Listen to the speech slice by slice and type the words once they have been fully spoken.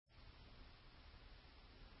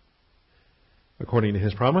according to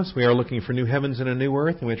His promise. We are looking for new heavens and a new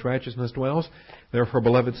earth in which righteousness dwells. Therefore,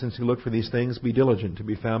 beloved, since you look for these things, be diligent to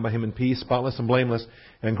be found by Him in peace, spotless and blameless,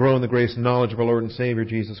 and grow in the grace and knowledge of our Lord and Savior,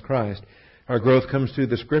 Jesus Christ. Our growth comes through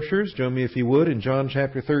the Scriptures. Join me, if you would, in John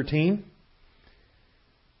chapter 13.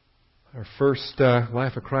 Our first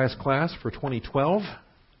Life of Christ class for 2012.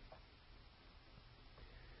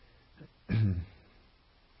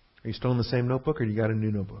 Are you still in the same notebook, or you got a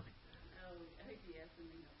new notebook? No, I think he has a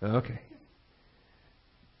new notebook. Okay.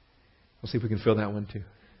 We'll see if we can fill that one too.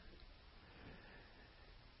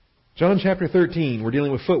 John chapter 13. We're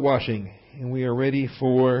dealing with foot washing, and we are ready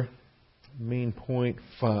for main point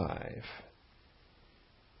 5.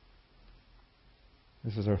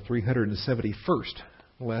 This is our 371st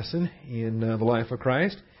lesson in the life of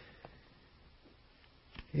Christ.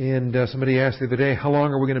 And somebody asked the other day, how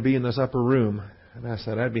long are we going to be in this upper room? And I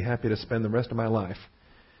said, I'd be happy to spend the rest of my life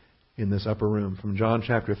in this upper room, from John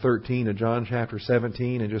chapter 13 to John chapter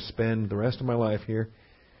 17, and just spend the rest of my life here.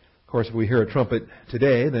 Of course, if we hear a trumpet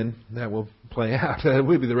today, then that will play out. That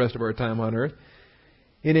will be the rest of our time on earth.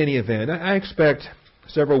 In any event, I expect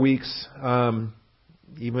several weeks,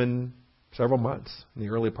 even several months in the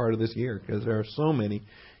early part of this year, because there are so many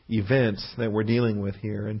events that we're dealing with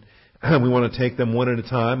here. And we want to take them one at a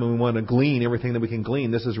time, and we want to glean everything that we can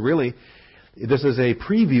glean. This is a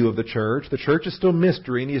preview of the church. The church is still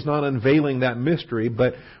mystery, and He's not unveiling that mystery.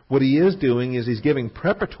 But what He is doing is He's giving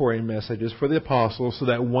preparatory messages for the apostles, so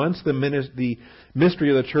that once the mystery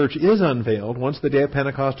of the church is unveiled, once the day of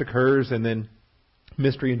Pentecost occurs, and then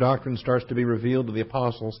mystery and doctrine starts to be revealed to the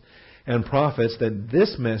apostles and prophets, that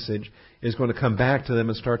this message is going to come back to them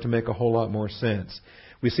and start to make a whole lot more sense.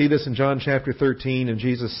 We see this in John chapter 13, and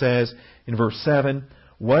Jesus says in verse 7,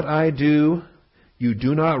 "What I do you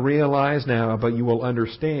do not realize now, but you will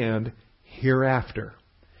understand hereafter."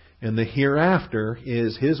 And the hereafter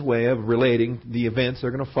is His way of relating the events that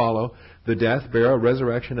are going to follow the death, burial,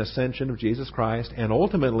 resurrection, ascension of Jesus Christ, and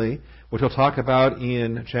ultimately, which He'll talk about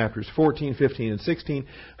in chapters 14, 15, and 16,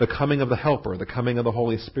 the coming of the Helper, the coming of the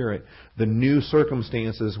Holy Spirit, the new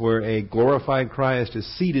circumstances where a glorified Christ is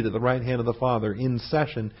seated at the right hand of the Father in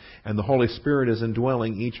session, and the Holy Spirit is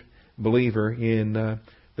indwelling each believer in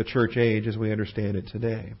the church age as we understand it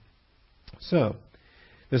today. So,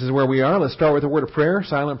 this is where we are. Let's start with a word of prayer,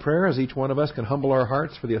 silent prayer, as each one of us can humble our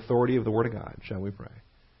hearts for the authority of the Word of God. Shall we pray?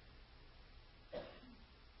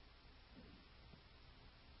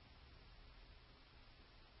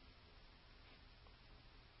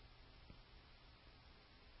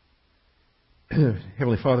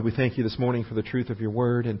 Heavenly Father, we thank You this morning for the truth of Your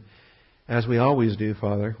Word. And as we always do,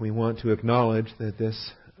 Father, we want to acknowledge that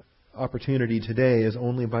this opportunity today is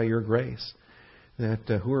only by Your grace.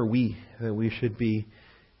 That who are we that we should be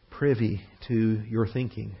privy to Your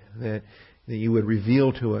thinking, that You would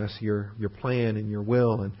reveal to us Your plan and Your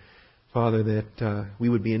will, and Father, that we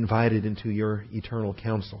would be invited into Your eternal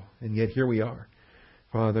counsel. And yet here we are,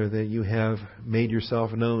 Father, that You have made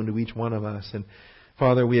Yourself known to each one of us. And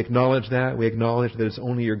Father, we acknowledge that. We acknowledge that it's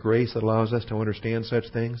only Your grace that allows us to understand such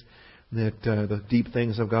things, that the deep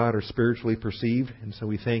things of God are spiritually perceived. And so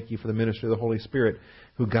we thank You for the ministry of the Holy Spirit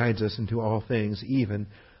who guides us into all things, even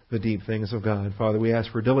the deep things of God. Father, we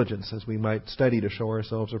ask for diligence as we might study to show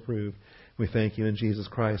ourselves approved. We thank You in Jesus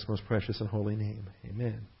Christ's most precious and holy name.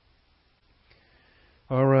 Amen.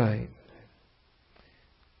 All right.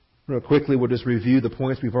 Real quickly, we'll just review the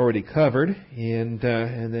points we've already covered, and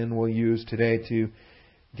then we'll use today to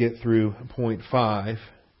get through point 5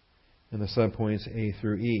 and the subpoints A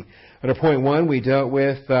through E. Under point 1, we dealt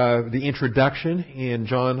with the introduction in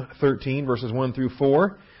John 13, verses 1 through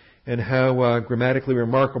 4, and how grammatically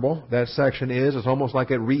remarkable that section is. It's almost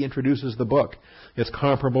like it reintroduces the book. It's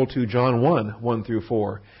comparable to John 1, 1 through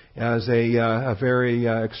 4, as a very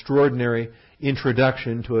extraordinary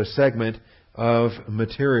introduction to a segment of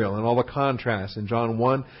material and all the contrasts. In John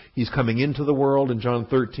 1, He's coming into the world. In John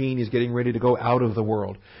 13, He's getting ready to go out of the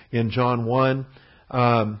world. In John 1,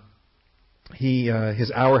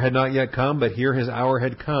 His hour had not yet come, but here His hour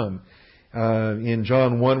had come. In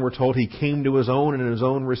John 1, we're told He came to His own, and His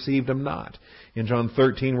own received Him not. In John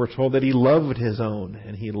 13, we're told that He loved His own,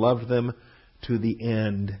 and He loved them to the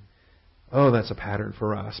end. Oh, that's a pattern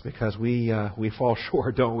for us, because we fall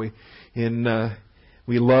short, don't we?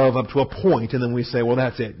 We love up to a point, and then we say, well,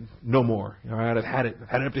 that's it. No more. All right, I've had it. I've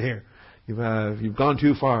had it up to here. You've gone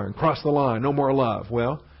too far and crossed the line. No more love.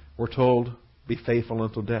 Well, we're told, be faithful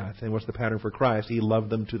until death. And what's the pattern for Christ? He loved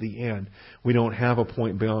them to the end. We don't have a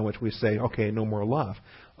point beyond which we say, okay, no more love.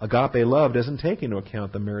 Agape love doesn't take into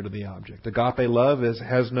account the merit of the object. Agape love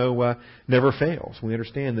never fails. We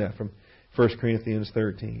understand that from 1 Corinthians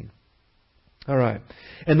 13. All right.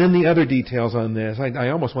 And then the other details on this. I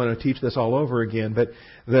almost want to teach this all over again, but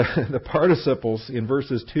the participles in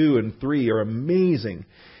verses 2 and 3 are amazing,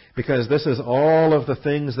 because this is all of the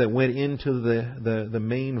things that went into the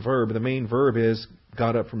main verb. The main verb is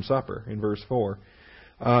got up from supper in verse 4.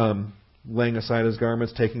 Laying aside his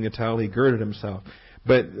garments, taking a towel, he girded himself.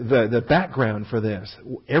 But the background for this,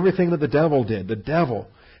 everything that the devil did, the devil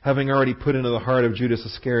having already put into the heart of Judas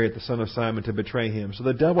Iscariot, the son of Simon, to betray him. So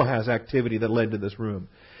the devil has activity that led to this room.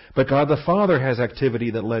 But God the Father has activity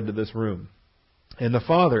that led to this room. And the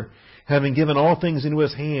Father, having given all things into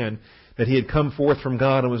his hand, that he had come forth from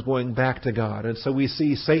God and was going back to God. And so we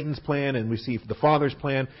see Satan's plan and we see the Father's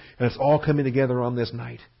plan, and it's all coming together on this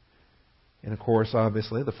night. And of course,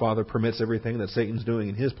 obviously, the Father permits everything that Satan's doing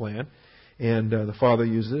in his plan, and the Father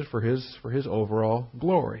uses it for his overall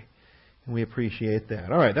glory. And we appreciate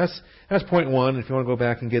that. All right, that's point 1. If you want to go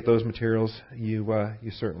back and get those materials, you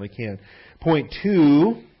certainly can. Point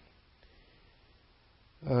 2.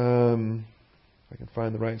 If I can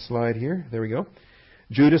find the right slide here. There we go.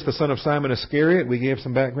 Judas, the son of Simon Iscariot. We gave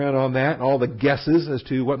some background on that. All the guesses as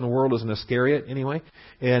to what in the world is an Iscariot, anyway.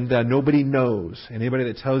 And nobody knows. Anybody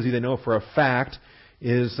that tells you they know for a fact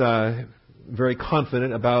is very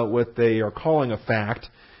confident about what they are calling a fact.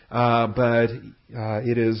 But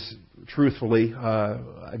it is truthfully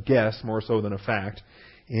a guess more so than a fact,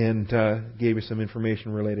 and gave you some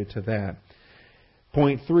information related to that.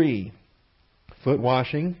 Point 3, foot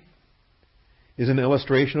washing is an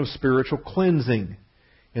illustration of spiritual cleansing.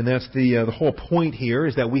 And that's the whole point here,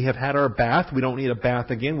 is that we have had our bath. We don't need a bath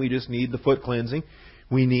again. We just need the foot cleansing.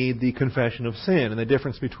 We need the confession of sin. And the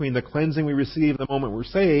difference between the cleansing we receive the moment we're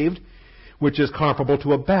saved, which is comparable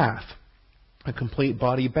to a bath, a complete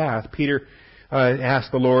body bath. Peter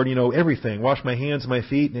asked the Lord, everything. Wash my hands, my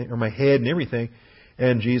feet, or my head and everything.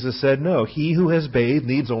 And Jesus said, no, he who has bathed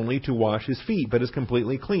needs only to wash his feet, but is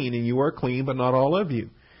completely clean. And you are clean, but not all of you.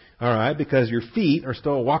 All right, because your feet are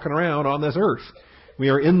still walking around on this earth. We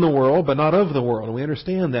are in the world, but not of the world. And we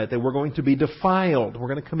understand that we're going to be defiled. We're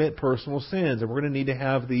going to commit personal sins. And we're going to need to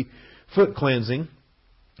have the foot cleansing.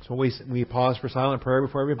 So we pause for silent prayer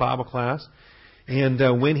before every Bible class.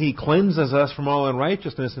 And when he cleanses us from all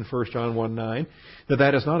unrighteousness in 1 John 1:9,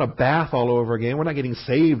 that is not a bath all over again. We're not getting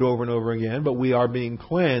saved over and over again, but we are being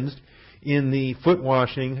cleansed in the foot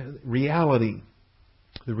washing reality.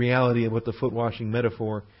 The reality of what the foot washing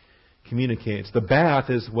metaphor communicates. The bath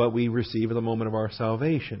is what we receive at the moment of our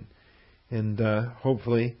salvation. And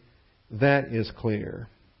hopefully that is clear.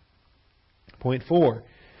 Point 4.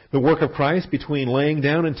 The work of Christ between laying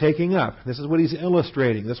down and taking up. This is what he's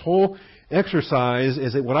illustrating. This whole exercise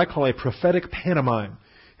is what I call a prophetic pantomime,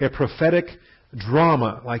 a prophetic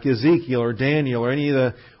drama like Ezekiel or Daniel or any of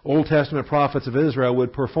the Old Testament prophets of Israel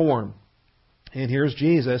would perform. And here's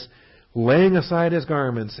Jesus laying aside his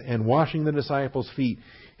garments and washing the disciples' feet.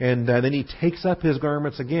 And then he takes up his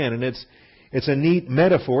garments again. And it's a neat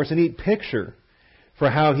metaphor, it's a neat picture for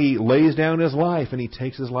how he lays down his life and he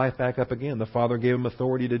takes his life back up again. The Father gave him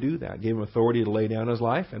authority to do that. Gave him authority to lay down his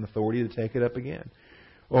life and authority to take it up again.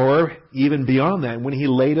 Or even beyond that, when he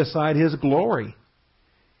laid aside his glory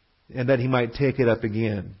and that he might take it up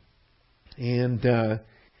again. And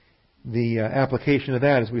the application of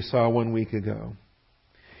that, as we saw 1 week ago.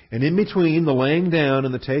 And in between the laying down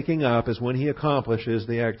and the taking up is when he accomplishes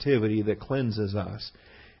the activity that cleanses us.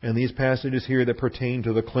 And these passages here that pertain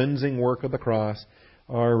to the cleansing work of the cross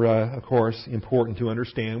are, of course, important to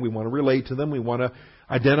understand. We want to relate to them. We want to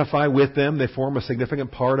identify with them. They form a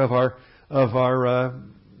significant part of our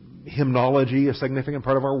hymnology, a significant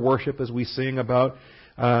part of our worship as we sing about,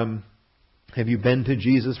 have you been to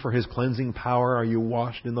Jesus for his cleansing power? Are you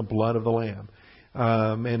washed in the blood of the Lamb?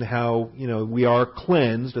 And how, we are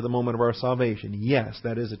cleansed at the moment of our salvation. Yes,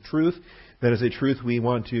 that is a truth. That is a truth we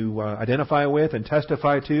want to identify with and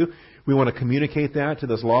testify to. We want to communicate that to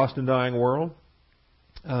this lost and dying world.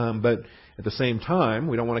 But at the same time,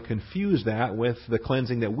 we don't want to confuse that with the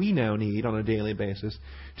cleansing that we now need on a daily basis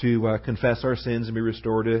to confess our sins and be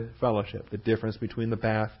restored to fellowship. The difference between the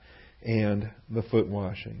bath and the foot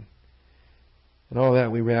washing. And all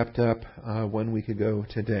that we wrapped up 1 week ago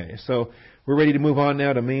today. So we're ready to move on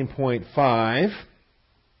now to main point 5.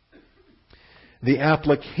 The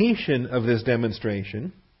application of this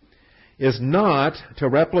demonstration is not to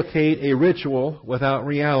replicate a ritual without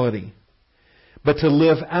reality, but to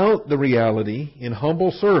live out the reality in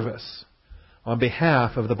humble service on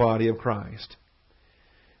behalf of the body of Christ.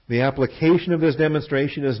 The application of this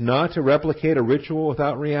demonstration is not to replicate a ritual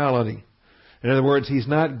without reality. In other words, he's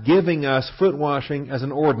not giving us foot washing as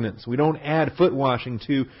an ordinance. We don't add foot washing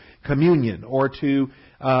to communion or to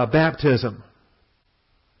baptism.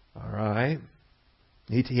 All right?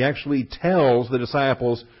 He actually tells the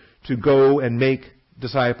disciples to go and make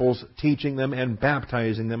disciples, teaching them and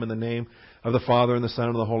baptizing them in the name of the Father and the Son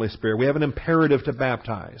and the Holy Spirit. We have an imperative to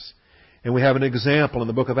baptize. And we have an example in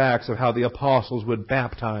the book of Acts of how the apostles would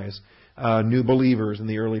baptize new believers in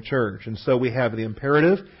the early church. And so we have the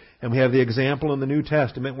imperative, and we have the example in the New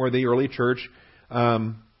Testament where the early church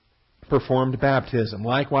performed baptism.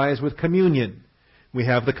 Likewise with communion. We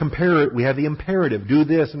have the imperative, do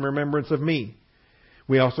this in remembrance of me.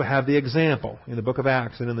 We also have the example in the book of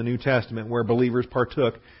Acts and in the New Testament where believers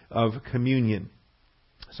partook of communion.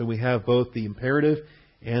 So we have both the imperative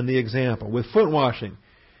and the example. With foot washing,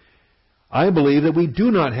 I believe that we do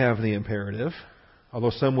not have the imperative,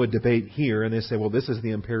 although some would debate here, and they say, well, this is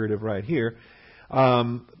the imperative right here.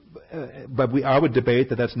 But I would debate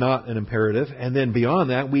that that's not an imperative. And then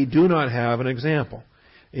beyond that, we do not have an example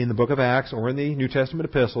in the book of Acts or in the New Testament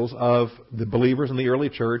epistles of the believers in the early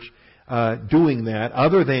church doing that,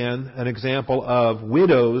 other than an example of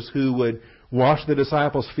widows who would wash the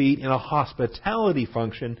disciples' feet in a hospitality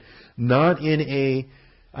function, not in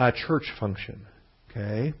a church function.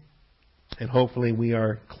 Okay? And hopefully we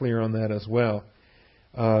are clear on that as well.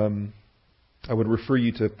 I would refer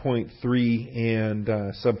you to point 3 and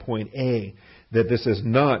subpoint A, that this is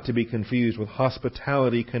not to be confused with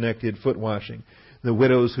hospitality-connected foot washing. The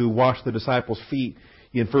widows who wash the disciples' feet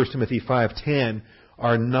in 1 Timothy 5:10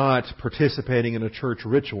 are not participating in a church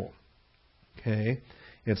ritual. Okay?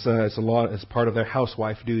 It's part of their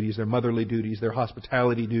housewife duties, their motherly duties, their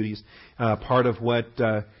hospitality duties, part of what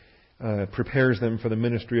prepares them for the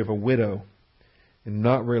ministry of a widow, and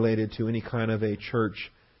not related to any kind of a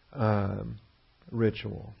church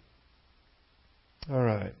ritual. All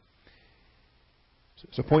right.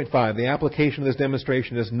 So point 5, the application of this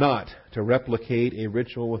demonstration is not to replicate a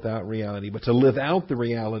ritual without reality, but to live out the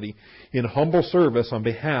reality in humble service on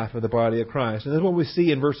behalf of the body of Christ. And this is what we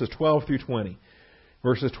see in verses 12 through 20.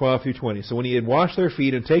 Verses 12 through 20. So when he had washed their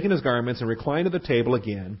feet and taken his garments and reclined at the table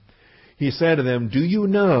again, he said to them, "Do you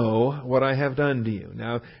know what I have done to you?"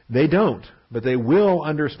 Now, they don't, but they will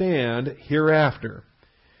understand hereafter.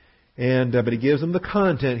 But he gives them the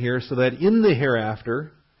content here so that in the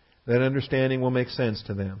hereafter, that understanding will make sense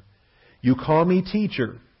to them. "You call me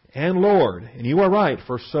teacher and Lord, and you are right,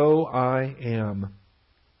 for so I am.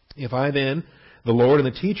 If I then, the Lord and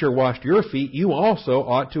the teacher, washed your feet, you also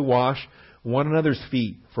ought to wash one another's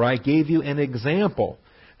feet. For I gave you an example,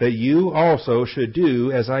 that you also should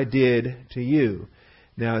do as I did to you."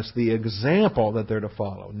 Now, it's the example that they're to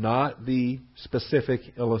follow, not the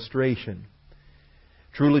specific illustration.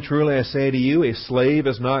 "Truly, truly, I say to you, a slave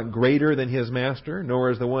is not greater than his master, nor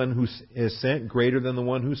is the one who is sent greater than the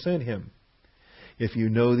one who sent him. If you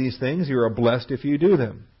know these things, you are blessed if you do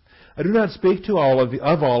them. I do not speak to all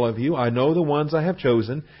of you. I know the ones I have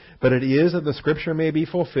chosen, but it is that the Scripture may be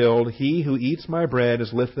fulfilled. He who eats my bread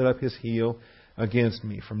has lifted up his heel against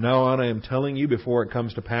me. From now on I am telling you before it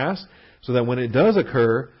comes to pass, so that when it does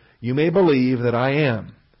occur, you may believe that I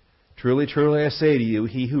am. Truly, truly, I say to you,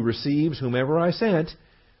 he who receives whomever I send,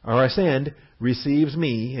 receives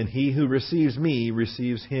me, and he who receives me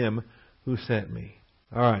receives him who sent me."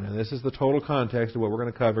 All right, now this is the total context of what we're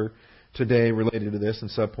going to cover today related to this in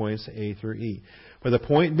subpoints A through E. But the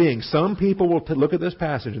point being, some people will look at this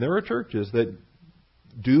passage, and there are churches that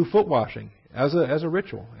do foot washing as a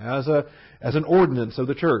ritual, as an ordinance of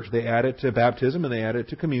the church. They add it to baptism, and they add it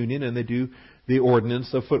to communion, and they do the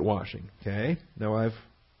ordinance of foot washing. Okay? Now, I've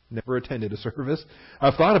never attended a service.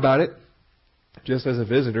 I've thought about it just as a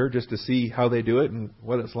visitor, just to see how they do it and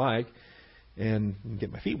what it's like, and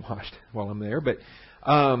get my feet washed while I'm there. But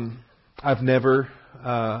I've never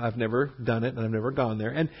done it, and I've never gone there.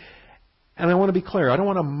 And I want to be clear. I don't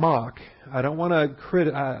want to mock. I don't want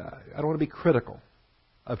to be critical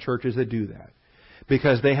of churches that do that,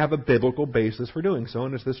 because they have a biblical basis for doing so,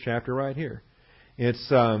 and it's this chapter right here.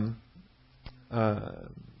 It's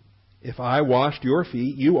if I washed your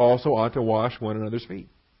feet, you also ought to wash one another's feet.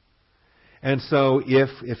 And so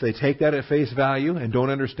if they take that at face value and don't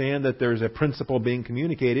understand that there's a principle being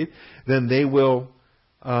communicated, then they will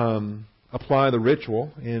apply the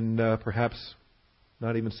ritual and perhaps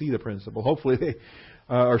not even see the principle. Hopefully they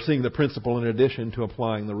are seeing the principle in addition to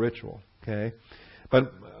applying the ritual. Okay?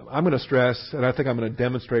 But I'm going to stress, and I think I'm going to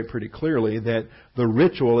demonstrate pretty clearly, that the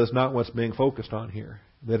ritual is not what's being focused on here.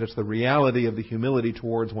 That it's the reality of the humility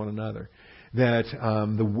towards one another. That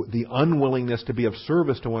the unwillingness to be of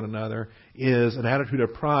service to one another is an attitude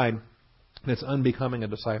of pride that's unbecoming a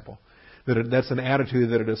disciple. That's an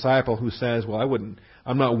attitude that a disciple who says, "Well,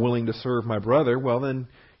 I'm not willing to serve my brother," well, then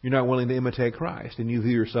you're not willing to imitate Christ, and you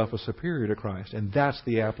view yourself as superior to Christ. And that's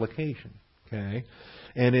the application. Okay?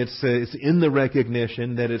 And it's in the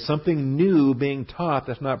recognition that it's something new being taught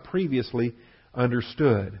that's not previously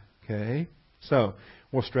understood. Okay? So,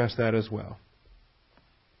 we'll stress that as well.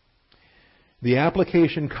 The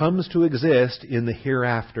application comes to exist in the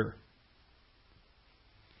hereafter.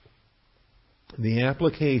 The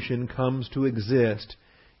application comes to exist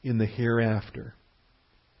in the hereafter.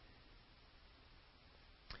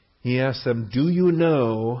 He asks them, do you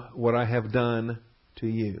know what I have done to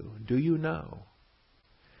you? Do you know?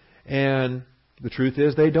 And the truth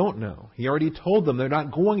is they don't know. He already told them they're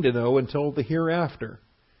not going to know until the hereafter.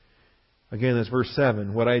 Again, that's verse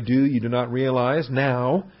 7. What I do you do not realize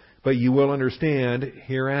now, but you will understand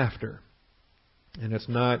hereafter. And it's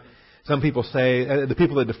not... Some people say, the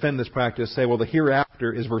people that defend this practice say, well, the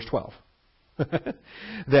hereafter is verse 12.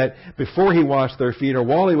 That before he washed their feet, or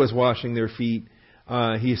while he was washing their feet,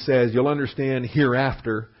 he says, you'll understand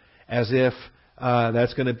hereafter, as if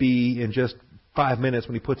that's going to be in just 5 minutes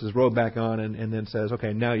when he puts his robe back on and then says,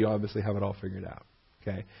 okay, now you obviously have it all figured out.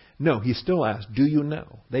 Okay? No, he still asks, do you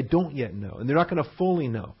know? They don't yet know, and they're not going to fully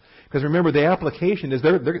know. Because remember, the application is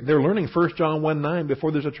they're learning 1 John 1:9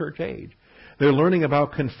 before there's a church age. They're learning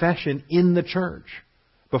about confession in the church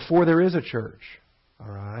before there is a church.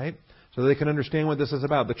 All right? So they can understand what this is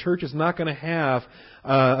about. The church is not going to have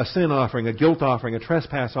a sin offering, a guilt offering, a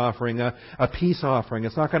trespass offering, a peace offering.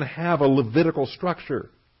 It's not going to have a Levitical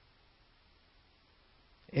structure.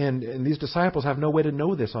 And these disciples have no way to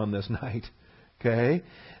know this on this night. Okay?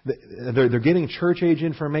 They're getting church age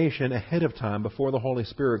information ahead of time before the Holy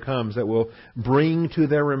Spirit comes that will bring to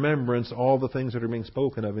their remembrance all the things that are being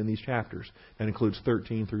spoken of in these chapters. That includes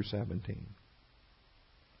 13 through 17.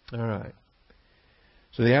 All right.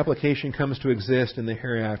 So the application comes to exist in the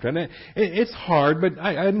hereafter. And it's hard, but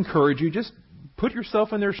I'd encourage you, just put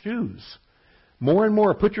yourself in their shoes. More and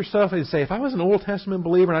more, put yourself and say, if I was an Old Testament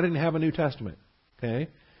believer and I didn't have a New Testament, okay,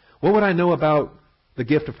 what would I know about the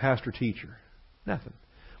gift of pastor-teacher? Nothing.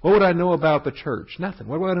 What would I know about the church? Nothing.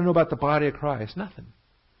 What would I know about the body of Christ? Nothing.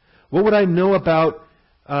 What would I know about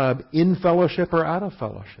in fellowship or out of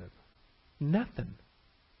fellowship? Nothing.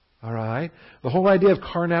 All right? The whole idea of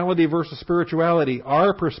carnality versus spirituality,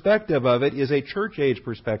 our perspective of it is a church age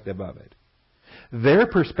perspective of it. Their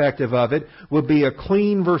perspective of it would be a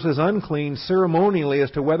clean versus unclean ceremonially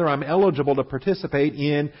as to whether I'm eligible to participate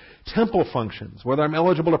in temple functions, whether I'm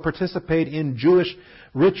eligible to participate in Jewish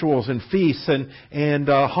rituals and feasts and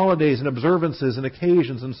holidays and observances and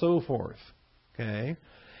occasions and so forth. Okay?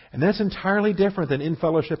 And that's entirely different than in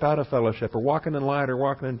fellowship, out of fellowship, or walking in light or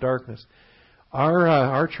walking in darkness.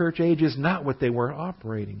 Our church age is not what they were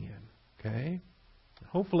operating in. Okay?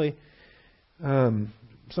 Hopefully,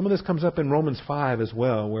 some of this comes up in Romans 5 as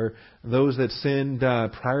well, where those that sinned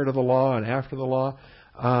prior to the law and after the law,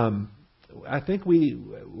 I think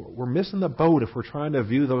we're missing the boat if we're trying to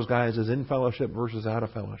view those guys as in fellowship versus out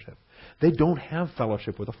of fellowship. They don't have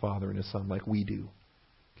fellowship with the Father and His Son like we do.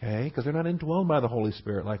 Okay? Because they're not indwelled by the Holy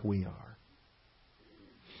Spirit like we are.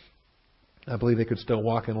 I believe they could still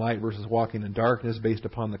walk in light versus walking in darkness based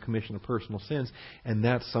upon the commission of personal sins, and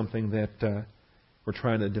that's something that we're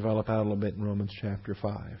trying to develop out a little bit in Romans chapter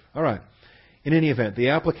 5. All right. In any event, the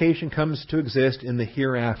application comes to exist in the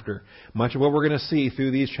hereafter. Much of what we're going to see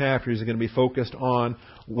through these chapters is going to be focused on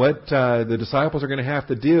what the disciples are going to have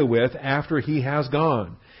to deal with after He has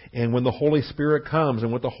gone. And when the Holy Spirit comes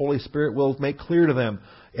and what the Holy Spirit will make clear to them,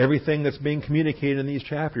 everything that's being communicated in these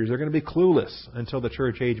chapters, they're going to be clueless until the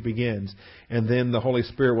church age begins. And then the Holy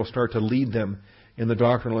Spirit will start to lead them in the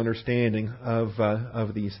doctrinal understanding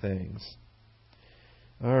of these things.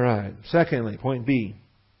 All right. Secondly, point B.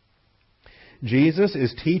 Jesus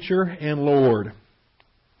is teacher and Lord.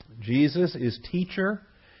 Jesus is teacher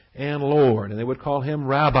and Lord. And they would call Him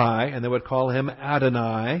Rabbi, and they would call Him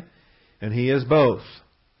Adonai, and He is both.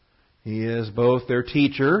 He is both their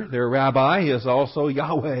teacher, their rabbi. He is also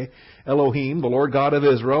Yahweh Elohim, the Lord God of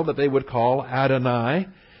Israel, that they would call Adonai.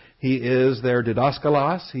 He is their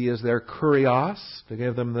didaskalos. He is their kurios, to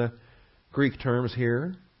give them the Greek terms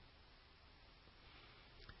here.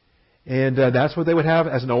 And that's what they would have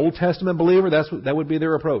as an Old Testament believer. That would be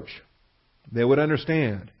their approach. They would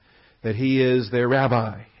understand that He is their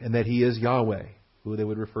rabbi and that He is Yahweh, who they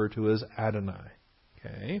would refer to as Adonai.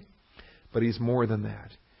 Okay? But He's more than that.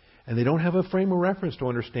 And they don't have a frame of reference to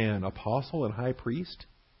understand apostle and high priest.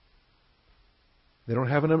 They don't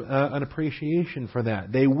have an appreciation for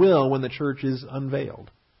that. They will when the church is unveiled.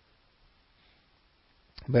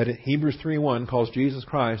 But Hebrews 3:1 calls Jesus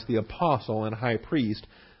Christ the apostle and high priest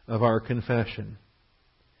of our confession.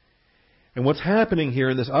 And what's happening here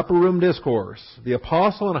in this upper room discourse, the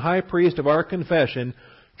apostle and high priest of our confession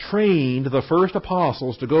trained the first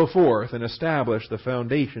apostles to go forth and establish the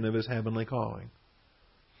foundation of His heavenly calling.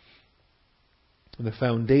 The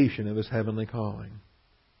foundation of His heavenly calling.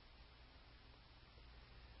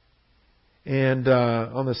 And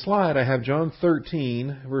on the slide I have John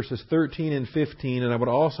 13, verses 13 and 15, and I would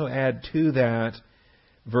also add to that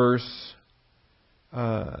verse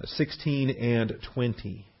 16 and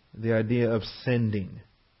 20. The idea of sending.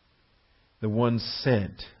 The one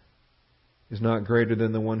sent is not greater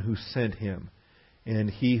than the one who sent him. And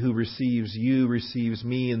he who receives you receives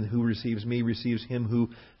me, and who receives me receives him who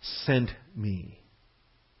sent me.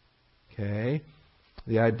 Okay?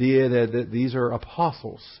 The idea that these are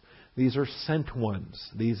apostles. These are sent ones.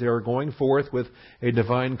 These are going forth with a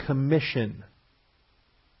divine commission.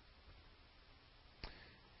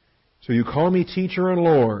 So you call me teacher and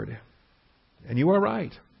Lord, and you are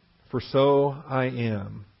right, for so I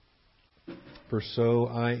am. For so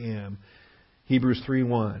I am. Hebrews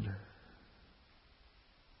 3:1.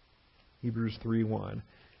 Hebrews 3:1.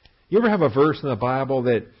 You ever have a verse in the Bible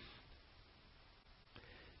that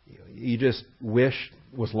you just wish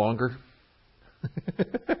was longer?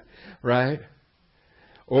 Right?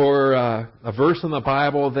 Or a verse in the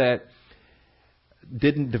Bible that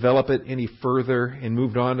didn't develop it any further and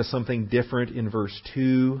moved on to something different in verse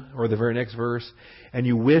 2 or the very next verse, and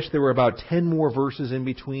you wish there were about 10 more verses in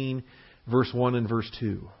between verse 1 and verse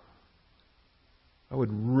 2. I would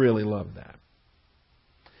really love that.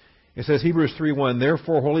 It says, Hebrews 3:1,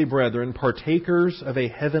 therefore, holy brethren, partakers of a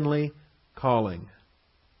heavenly calling,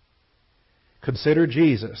 consider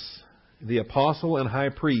Jesus, the apostle and high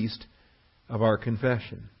priest of our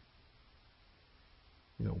confession.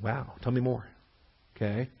 Wow, tell me more.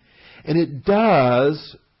 Okay? And it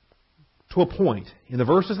does to a point. In the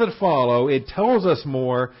verses that follow, it tells us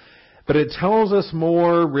more, but it tells us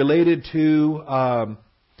more related to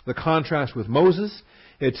the contrast with Moses.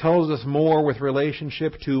 It tells us more with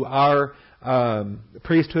relationship to our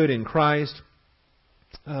priesthood in Christ.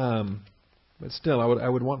 But still, I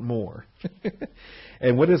would want more.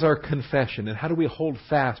 And what is our confession? And how do we hold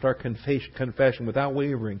fast our confession without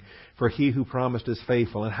wavering? For He who promised is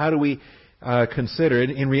faithful. And how do we consider it?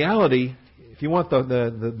 In reality, if you want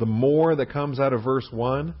the more that comes out of verse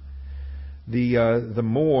 1, the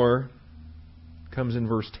more comes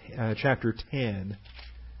in chapter 10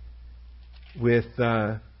 with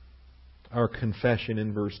our confession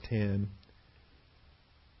in verse 10.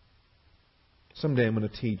 Someday I'm going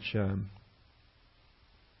to teach 10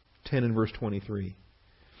 and verse 23.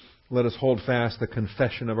 Let us hold fast the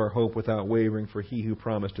confession of our hope without wavering, for He who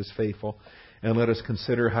promised is faithful. And let us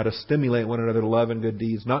consider how to stimulate one another to love and good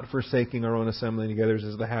deeds, not forsaking our own assembling together as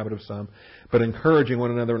is the habit of some, but encouraging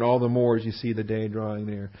one another, and all the more as you see the day drawing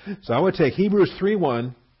near. So I would take Hebrews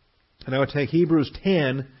 3:1, and I would take Hebrews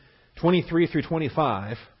 10:23 through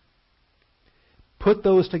 25, put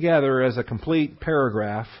those together as a complete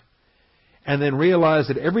paragraph, and then realize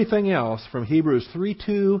that everything else from Hebrews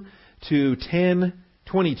 3:2 to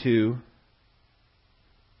 10:22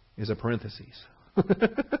 is a parenthesis.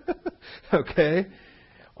 Okay?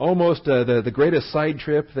 Almost the greatest side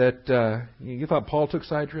trip that... you thought Paul took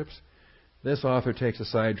side trips? This author takes a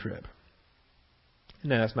side trip.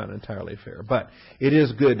 No, that's not entirely fair. But it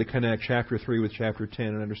is good to connect chapter 3 with chapter 10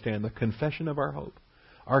 and understand the confession of our hope.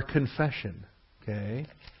 Our confession. Okay?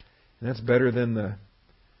 And that's better than the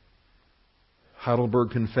Heidelberg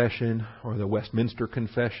Confession or the Westminster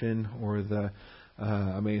Confession or the...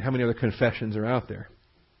 how many other confessions are out there?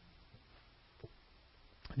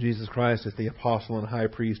 Jesus Christ is the apostle and high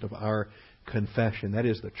priest of our confession. That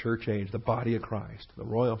is the church age, the body of Christ, the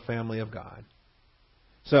royal family of God.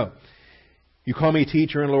 So, you call me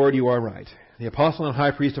teacher and Lord, you are right. The apostle and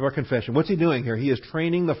high priest of our confession. What's he doing here? He is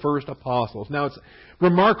training the first apostles. Now, it's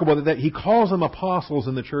remarkable that he calls them apostles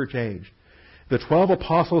in the church age. The 12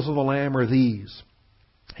 apostles of the Lamb are these.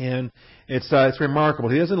 And it's remarkable.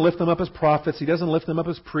 He doesn't lift them up as prophets. He doesn't lift them up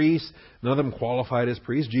as priests. None of them qualified as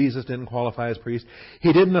priests. Jesus didn't qualify as priests.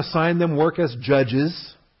 He didn't assign them work as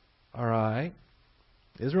judges. All right.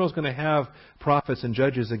 Israel's going to have prophets and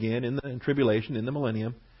judges again in the tribulation, in the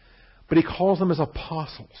millennium. But he calls them as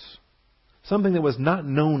apostles. Something that was not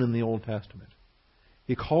known in the Old Testament.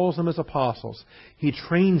 He calls them as apostles. He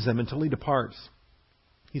trains them until he departs.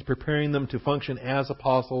 He's preparing them to function as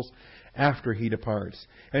apostles after he departs.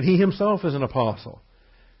 And he himself is an apostle.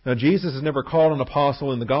 Now, Jesus is never called an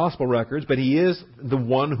apostle in the gospel records, but he is the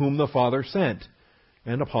one whom the Father sent.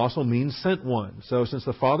 And apostle means sent one. So since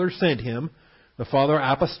the Father sent him, the Father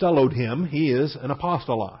apostoloed him, he is an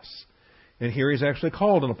apostolos. And here he's actually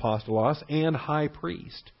called an apostolos and high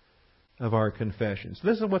priest. of our confession. So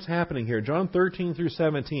this is what's happening here. John 13 through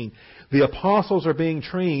 17. The apostles are being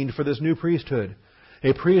trained for this new priesthood.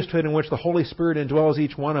 A priesthood in which the Holy Spirit indwells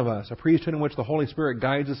each one of us. A priesthood in which the Holy Spirit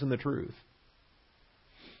guides us in the truth.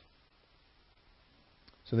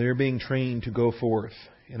 So they're being trained to go forth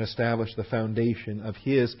and establish the foundation of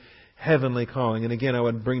His heavenly calling. And again, I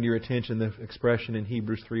would bring to your attention the expression in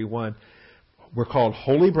Hebrews 3:1. We're called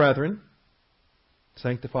holy brethren,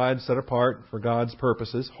 sanctified, set apart for God's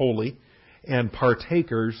purposes, holy, and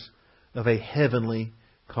partakers of a heavenly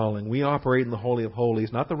calling. We operate in the Holy of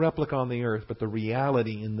Holies, not the replica on the earth, but the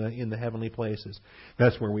reality in the heavenly places.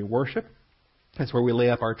 That's where we worship. That's where we lay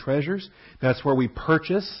up our treasures. That's where we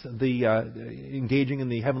purchase the engaging in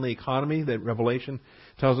the heavenly economy that Revelation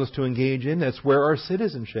tells us to engage in. That's where our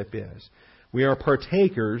citizenship is. We are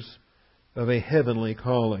partakers of a heavenly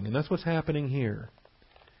calling. And that's what's happening here.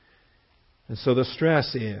 And so the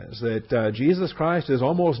stress is that Jesus Christ is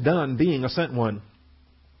almost done being a sent one.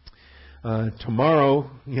 Tomorrow,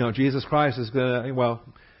 Jesus Christ is going to,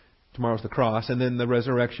 tomorrow's the cross, and then the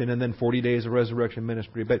resurrection, and then 40 days of resurrection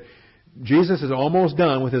ministry. But Jesus is almost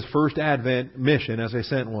done with His first Advent mission as a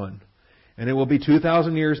sent one. And it will be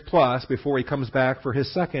 2,000 years plus before He comes back for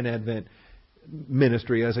His second Advent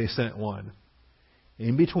ministry as a sent one.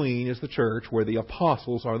 In between is the church where the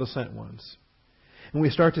apostles are the sent ones. And we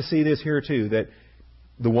start to see this here too, that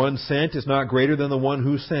the one sent is not greater than the one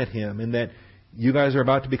who sent him, and that you guys are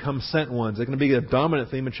about to become sent ones. It's going to be a dominant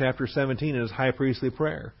theme in chapter 17 in His high priestly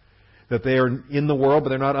prayer. That they are in the world, but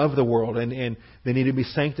they're not of the world. And they need to be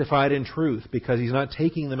sanctified in truth, because He's not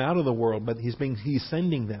taking them out of the world, but He's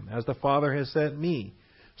sending them. As the Father has sent me,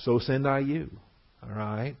 so send I you. All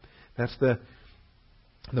right? That's the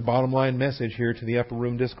bottom line message here to the upper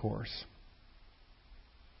room discourse.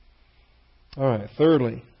 All right,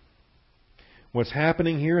 thirdly, what's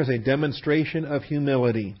happening here is a demonstration of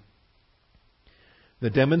humility. The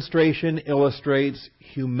demonstration illustrates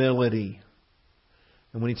humility.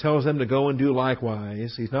 And when He tells them to go and do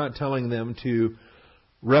likewise, He's not telling them to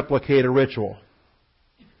replicate a ritual.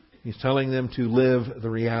 He's telling them to live the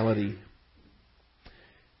reality.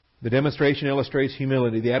 The demonstration illustrates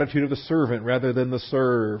humility, the attitude of the servant rather than the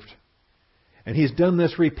served. And He's done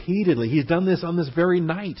this repeatedly. He's done this on this very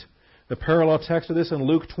night. The parallel text of this in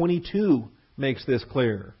Luke 22 makes this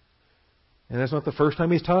clear. And that's not the first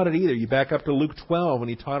time He's taught it either. You back up to Luke 12 when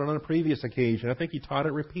He taught it on a previous occasion. I think He taught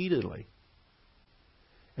it repeatedly.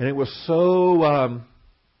 And it was so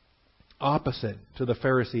opposite to the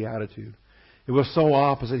Pharisee attitude. It was so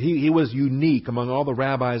opposite. He was unique among all the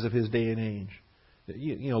rabbis of his day and age.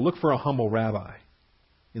 Look for a humble rabbi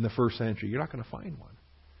in the first century. You're not going to find one.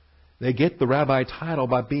 They get the rabbi title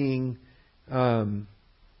by being, not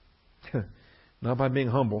by being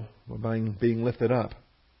humble, but by being lifted up.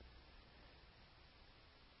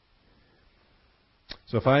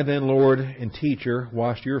 So if I then, Lord and teacher,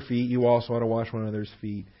 washed your feet, you also ought to wash one another's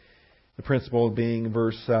feet. The principle being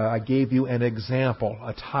verse, I gave you an example,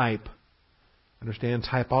 a type. Understand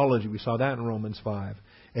typology. We saw that in Romans 5.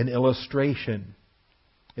 An illustration.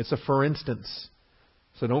 It's a for instance.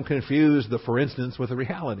 So don't confuse the for instance with the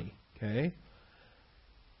reality. Okay?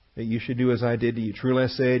 That you should do as I did to you. Truly I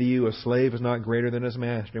say to you, a slave is not greater than his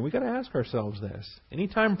master. And we've got to ask ourselves this.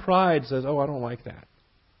 Anytime pride says, I don't like that.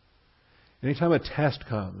 Anytime a test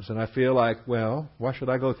comes and I feel like, why should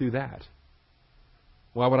I go through that?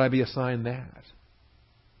 Why would I be assigned that?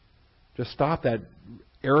 Just stop that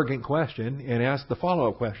arrogant question and ask the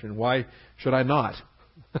follow-up question. Why should I not?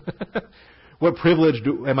 What privilege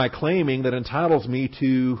am I claiming that entitles me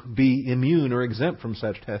to be immune or exempt from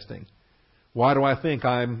such testing? Why do I think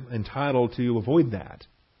I'm entitled to avoid that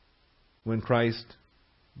when Christ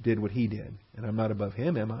did what He did? And I'm not above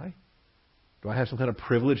Him, am I? Do I have some kind of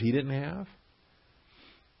privilege He didn't have?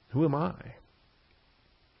 Who am I?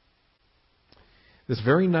 This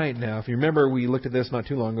very night now, if you remember, we looked at this not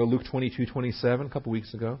too long ago, Luke 22:27, a couple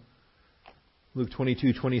weeks ago. Luke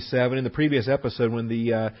 22:27. In the previous episode, when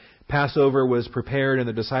the Passover was prepared and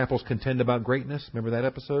the disciples contend about greatness, remember that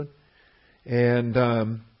episode?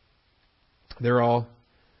 And they're all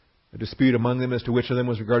a dispute among them as to which of them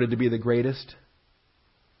was regarded to be the greatest.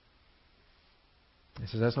 He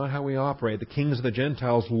says, that's not how we operate. The kings of the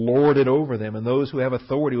Gentiles lord it over them, and those who have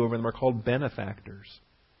authority over them are called benefactors.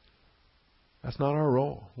 That's not our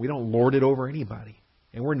role. We don't lord it over anybody.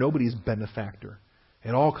 And we're nobody's benefactor.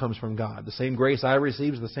 It all comes from God. The same grace I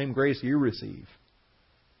receive is the same grace you receive.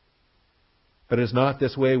 But it's not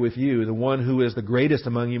this way with you. The one who is the greatest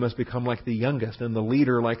among you must become like the youngest, and the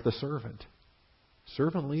leader like the servant.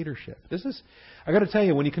 Servant leadership. I got to tell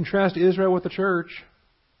you, when you contrast Israel with the church,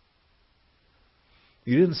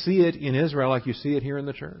 you didn't see it in Israel like you see it here in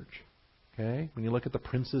the church. Okay? When you look at the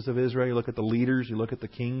princes of Israel, you look at the leaders, you look at the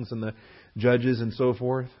kings and the judges and so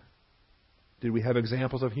forth. Did we have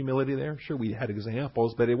examples of humility there? Sure, we had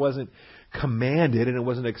examples, but it wasn't commanded and it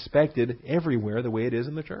wasn't expected everywhere the way it is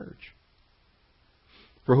in the church.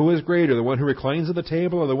 For who is greater, the one who reclines at the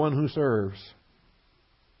table or the one who serves?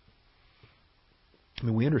 I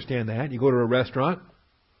mean, we understand that. You go to a restaurant,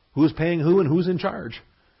 who's paying who and who's in charge?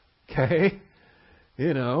 Okay?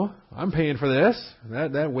 You know, I'm paying for this.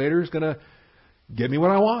 That waiter's going to give me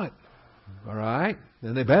what I want. All right?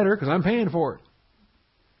 Then they better, because I'm paying for it.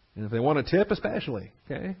 And if they want a tip, especially.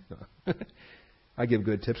 Okay? I give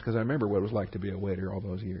good tips because I remember what it was like to be a waiter all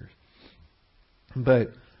those years. But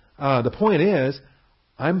the point is,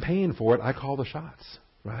 I'm paying for it. I call the shots.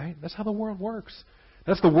 Right? That's how the world works.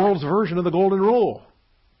 That's the world's version of the golden rule.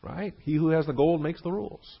 Right? He who has the gold makes the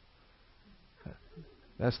rules.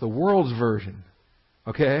 That's the world's version.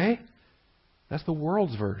 Okay? That's the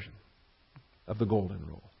world's version of the golden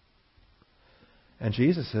rule. And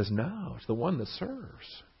Jesus says, no, it's the one that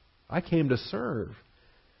serves. I came to serve.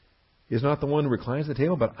 Is not the one who reclines at the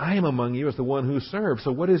table, but I am among you as the one who serves.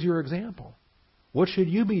 So what is your example? What should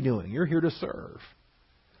you be doing? You're here to serve.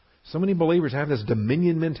 So many believers have this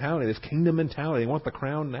dominion mentality, this kingdom mentality. They want the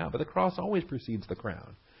crown now, but the cross always precedes the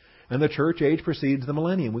crown. And the church age precedes the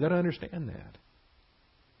millennium. We've got to understand that.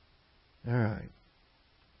 All right.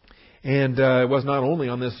 And it was not only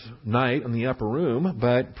on this night in the upper room,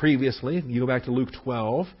 but previously, you go back to Luke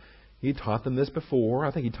 12, he taught them this before.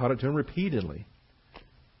 I think he taught it to them repeatedly.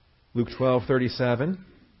 Luke 12:37,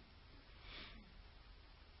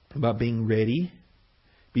 about being ready.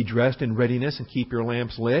 Be dressed in readiness and keep your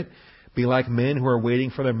lamps lit. Be like men who are waiting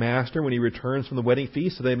for their master when he returns from the wedding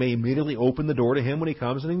feast, so they may immediately open the door to him when he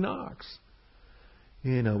comes and he knocks.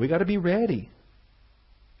 You know, we got to be ready.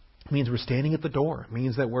 It means we're standing at the door. It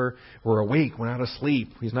means that we're awake. We're not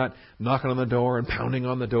asleep. He's not knocking on the door and pounding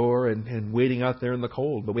on the door and waiting out there in the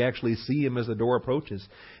cold. But we actually see him as the door approaches.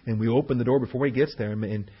 And we open the door before he gets there.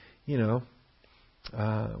 And you know,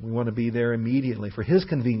 we want to be there immediately for his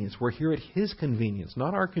convenience. We're here at his convenience,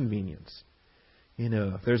 not our convenience. You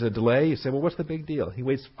know, if there's a delay, you say, well, what's the big deal? He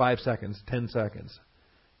waits 5 seconds, 10 seconds.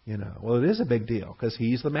 You know, well, it is a big deal because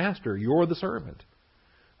he's the master. You're the servant.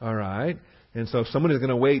 All right? And so if someone is going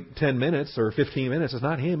to wait 10 minutes or 15 minutes, it's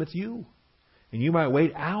not him, it's you. And you might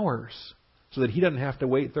wait hours so that he doesn't have to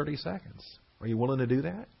wait 30 seconds. Are you willing to do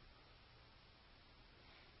that?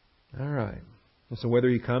 All right. And so whether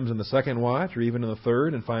he comes in the second watch or even in the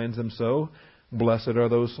third and finds them so, blessed are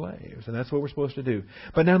those slaves. And that's what we're supposed to do.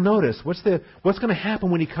 But now notice, what's going to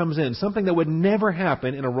happen when he comes in? Something that would never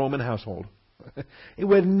happen in a Roman household. It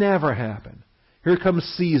would never happen. Here comes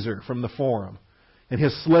Caesar from the forum. And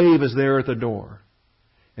his slave is there at the door.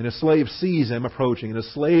 And his slave sees him approaching. And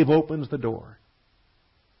his slave opens the door.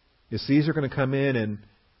 Is Caesar going to come in and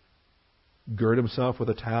gird himself with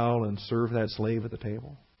a towel and serve that slave at the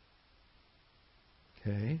table?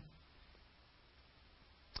 Okay.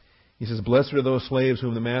 He says, blessed are those slaves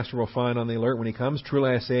whom the master will find on the alert when he comes.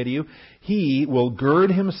 Truly I say to you, he will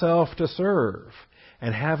gird himself to serve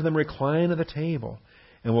and have them recline at the table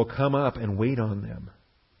and will come up and wait on them.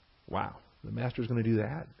 Wow. The master's going to do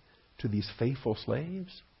that to these faithful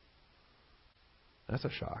slaves? That's a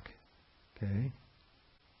shock. Okay.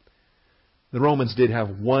 The Romans did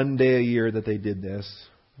have one day a year that they did this,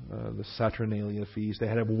 the Saturnalia feast. They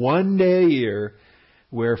had one day a year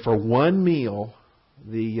where for one meal,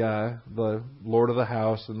 the lord of the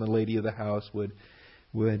house and the lady of the house would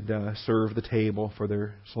serve the table for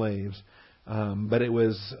their slaves. But it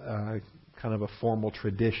was kind of a formal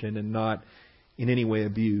tradition and not in any way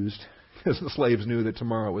abused. Because the slaves knew that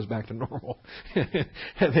tomorrow it was back to normal.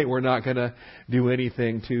 And they were not going to do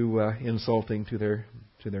anything too insulting to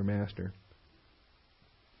their master.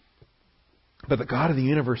 But the God of the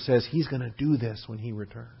universe says He's going to do this when He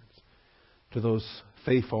returns to those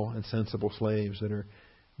faithful and sensible slaves that are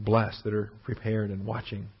blessed, that are prepared and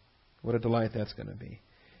watching. What a delight that's going to be.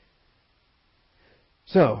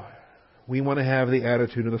 So, we want to have the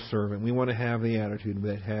attitude of the servant. We want to have the attitude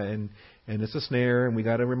that, and it's a snare, and we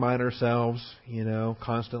got to remind ourselves,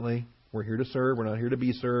 constantly, we're here to serve. We're not here to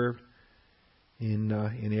be served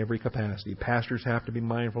in every capacity. Pastors have to be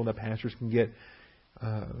mindful that pastors can get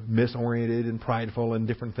misoriented and prideful in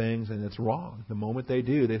different things, and it's wrong. The moment they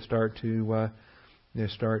do, they start to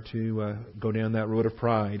go down that road of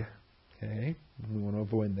pride. Okay, we want to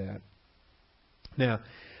avoid that. Now,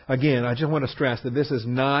 again, I just want to stress that this is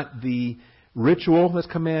not the ritual that's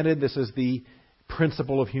commanded. This is the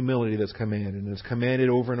principle of humility that's commanded. And it's commanded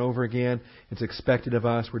over and over again. It's expected of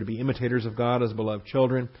us. We're to be imitators of God as beloved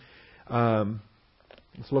children.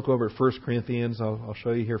 Let's look over at 1 Corinthians. I'll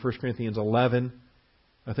show you here 1 Corinthians 11.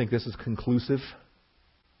 I think this is conclusive.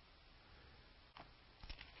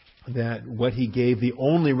 That what he gave, the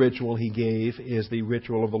only ritual he gave, is the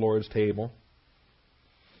ritual of the Lord's table.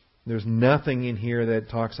 There's nothing in here that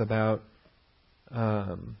talks about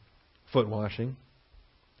foot washing.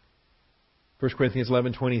 1 Corinthians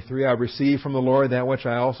 11:23, I received from the Lord that which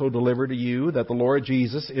I also delivered to you, that the Lord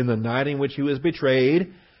Jesus, in the night in which he was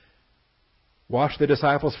betrayed, washed the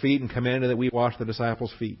disciples' feet and commanded that we wash the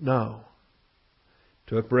disciples' feet. No.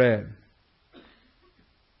 Took bread.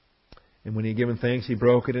 And when he had given thanks, he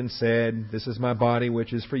broke it and said, this is my body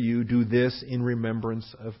which is for you. Do this in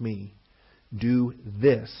remembrance of me. Do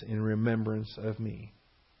this in remembrance of me.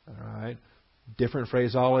 All right? Different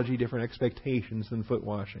phraseology, different expectations than foot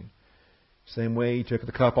washing. Same way he took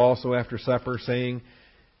the cup also after supper, saying,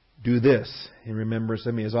 do this in remembrance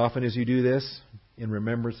of me. As often as you do this, in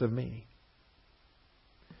remembrance of me.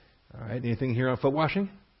 All right? Anything here on foot washing?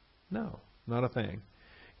 No, not a thing.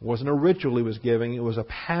 It wasn't a ritual he was giving. It was a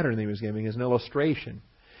pattern he was giving. It's an illustration.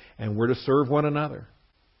 And we're to serve one another.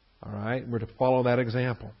 All right? We're to follow that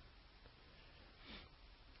example.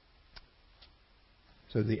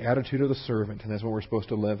 So the attitude of the servant, and that's what we're supposed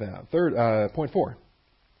to live out. Point 4.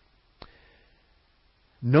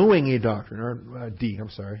 Knowing a doctrine, or D, I'm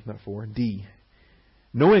sorry, not 4, D.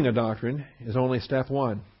 Knowing a doctrine is only step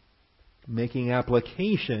 1. Making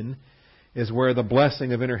application is where the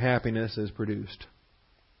blessing of inner happiness is produced.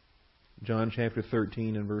 John chapter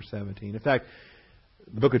 13 and verse 17. In fact,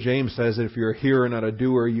 the book of James says that if you're a hearer and not a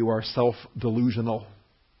doer, you are self-delusional.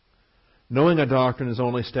 Knowing a doctrine is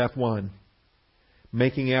only step 1.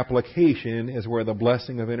 Making application is where the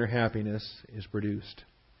blessing of inner happiness is produced.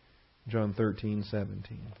 John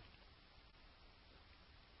 13:17.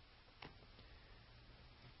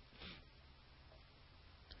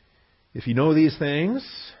 If you know these things,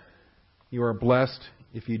 you are blessed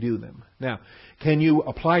if you do them. Now, can you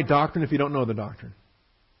apply doctrine if you don't know the doctrine?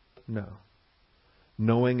 No.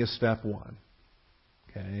 Knowing is step 1.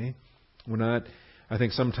 Okay? We're not. I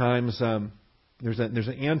think sometimes there's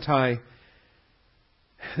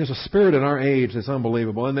a spirit in our age that's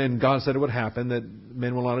unbelievable. And then God said it would happen that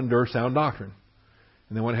men will not endure sound doctrine.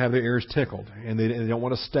 And they want to have their ears tickled. And they don't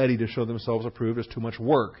want to study to show themselves approved. It's too much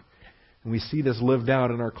work. And we see this lived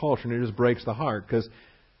out in our culture, and it just breaks the heart. Because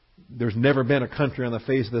there's never been a country on the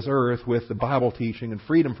face of this earth with the Bible teaching and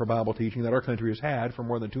freedom for Bible teaching that our country has had for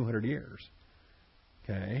more than 200 years.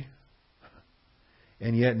 Okay?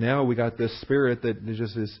 And yet now we got this spirit that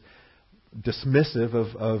just is dismissive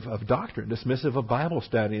of doctrine, dismissive of Bible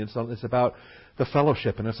study. It's about the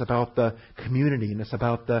fellowship, and it's about the community, and it's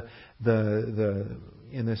about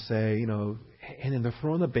and they say, and then they're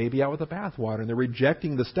throwing the baby out with the bathwater, and they're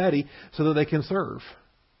rejecting the study so that they can serve.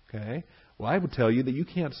 Okay? Well, I would tell you that you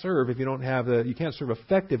can't serve if you don't have you can't serve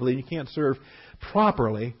effectively, you can't serve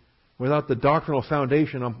properly without the doctrinal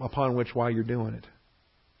foundation upon which why you're doing it.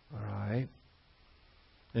 All right?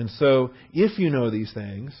 And so, if you know these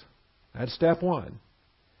things, that's step 1.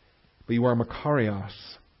 But you are makarios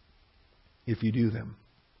if you do them.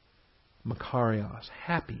 Makarios,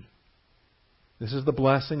 happy. This is the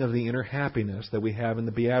blessing of the inner happiness that we have in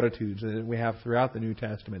the Beatitudes, that we have throughout the New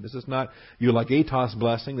Testament. This is not eulogeitos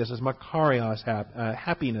blessing. This is makarios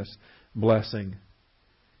happiness blessing.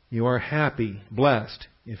 You are happy, blessed,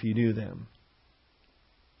 if you do them.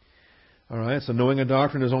 All right, so knowing a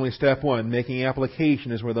doctrine is only step 1. Making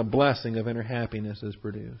application is where the blessing of inner happiness is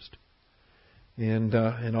produced. And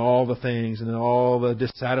all the things, and all the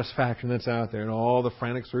dissatisfaction that's out there, and all the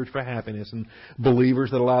frantic search for happiness, and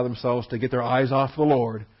believers that allow themselves to get their eyes off the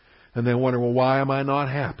Lord, and then wonder, well, why am I not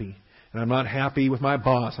happy? And I'm not happy with my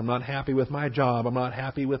boss. I'm not happy with my job. I'm not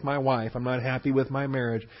happy with my wife. I'm not happy with my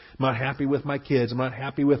marriage. I'm not happy with my kids. I'm not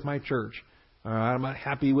happy with my church. All right, I'm not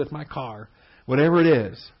happy with my car. Whatever it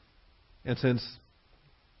is. And since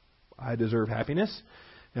I deserve happiness,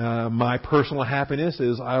 my personal happiness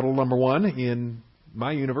is idol number 1 in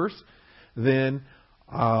my universe, then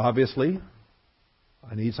obviously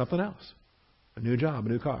I need something else. A new job, a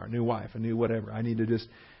new car, a new wife, a new whatever. I need to just,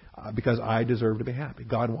 because I deserve to be happy.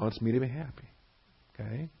 God wants me to be happy.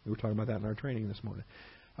 Okay? We were talking about that in our training this morning.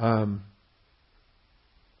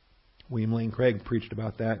 William Lane Craig preached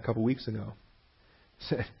about that a couple weeks ago. He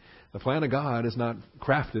said, the plan of God is not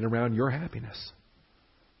crafted around your happiness.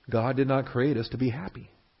 God did not create us to be happy.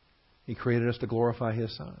 He created us to glorify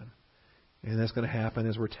His Son. And that's going to happen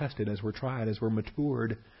as we're tested, as we're tried, as we're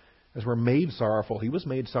matured, as we're made sorrowful. He was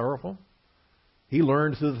made sorrowful. He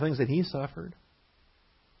learned through the things that He suffered.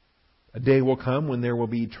 A day will come when there will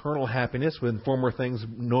be eternal happiness, when former things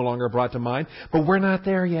no longer brought to mind. But we're not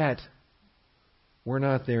there yet. We're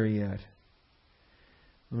not there yet.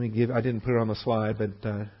 I didn't put it on the slide, but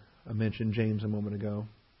I mentioned James a moment ago.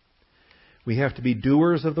 We have to be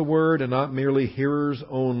doers of the word and not merely hearers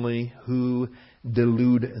only who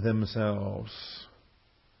delude themselves.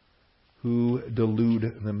 Who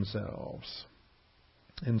delude themselves.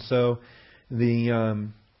 And so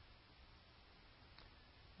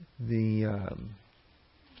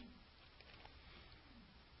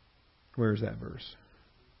where is that verse?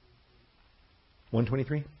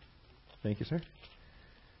 123? Thank you, sir.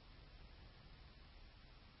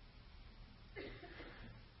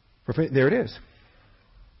 There it is.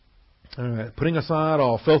 All right. Putting aside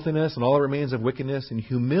all filthiness and all that remains of wickedness and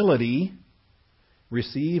humility,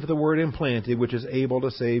 receive the word implanted, which is able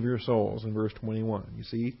to save your souls, in verse 21. You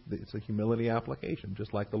see, it's a humility application,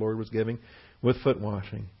 just like the Lord was giving with foot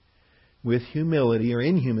washing. With humility, or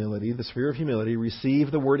in humility, the sphere of humility,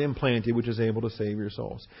 receive the word implanted, which is able to save your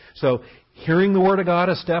souls. So, hearing the word of God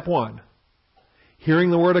is step one.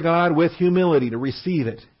 Hearing the word of God with humility, to receive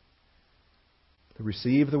it. To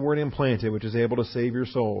receive the word implanted, which is able to save your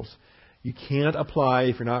souls. You can't apply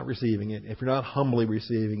if you're not receiving it, if you're not humbly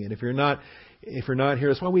receiving it, if you're not here.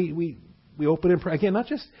 That's why we open in prayer. Again,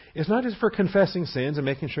 it's not just for confessing sins and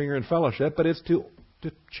making sure you're in fellowship, but it's to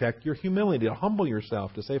check your humility, to humble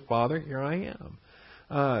yourself, to say, Father, here I am.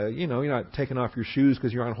 You're not taking off your shoes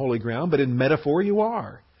because you're on holy ground, but in metaphor you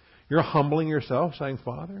are. You're humbling yourself, saying,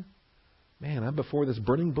 Father, man, I'm before this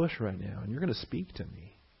burning bush right now, and you're going to speak to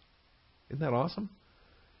me. Isn't that awesome?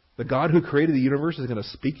 The God who created the universe is going to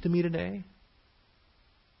speak to me today?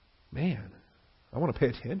 Man, I want to pay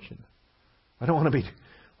attention. I don't want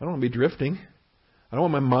to be drifting. I don't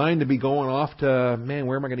want my mind to be going off to, man,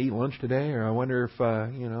 where am I going to eat lunch today? Or I wonder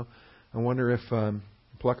if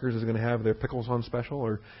Pluckers is going to have their pickles on special.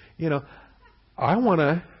 Or, I want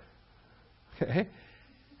to. Okay,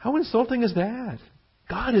 how insulting is that?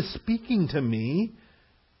 God is speaking to me.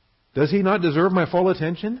 Does He not deserve my full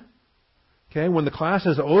attention? Okay, when the class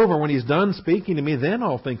is over, when He's done speaking to me, then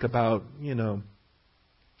I'll think about,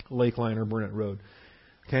 Lakeline or Burnett Road.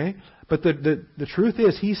 Okay? But the truth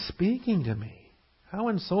is, He's speaking to me. How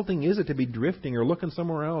insulting is it to be drifting or looking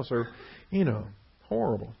somewhere else or,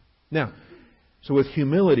 horrible. Now, so with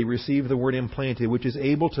humility, receive the word implanted, which is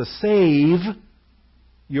able to save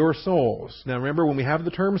your souls. Now remember, when we have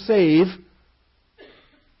the term save,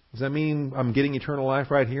 does that mean I'm getting eternal life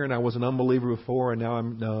right here and I was an unbeliever before and now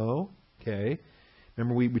I'm... No. Okay.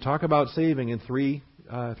 Remember, we talk about saving in three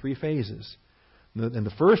phases. And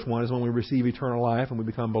the first one is when we receive eternal life and we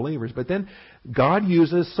become believers. But then God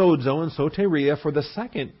uses sozo and soteria for the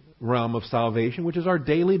second realm of salvation, which is our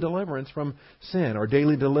daily deliverance from sin, our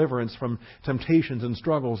daily deliverance from temptations and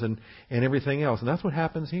struggles and everything else. And that's what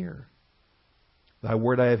happens here. Thy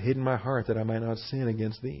word I have hid in my heart that I might not sin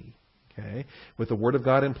against thee. Okay? With the word of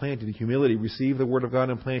God implanted, humility, receive the word of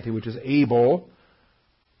God implanted, which is able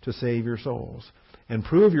to save your souls. And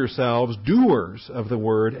prove yourselves doers of the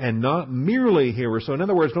word and not merely hearers. So in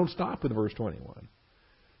other words, don't stop with verse 21.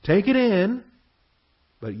 Take it in,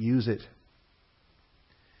 but use it.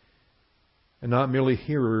 And not merely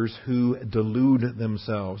hearers who delude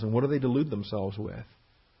themselves. And what do they delude themselves with?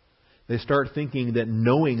 They start thinking that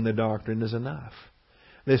knowing the doctrine is enough.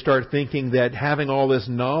 They start thinking that having all this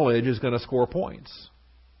knowledge is going to score points.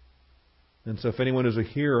 And so if anyone is a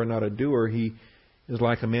hearer and not a doer, he is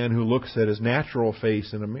like a man who looks at his natural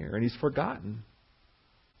face in a mirror, and he's forgotten.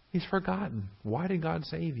 He's forgotten. Why did God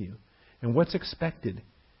save you? And what's expected?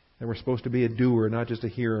 That we're supposed to be a doer, not just a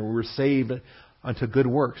hearer. We're saved unto good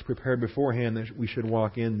works, prepared beforehand that we should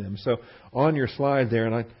walk in them. So on your slide there,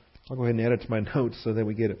 and I'll go ahead and add it to my notes so that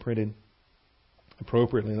we get it printed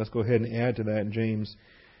appropriately. Let's go ahead and add to that in James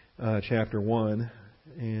chapter 1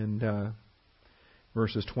 and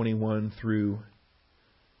verses 21 through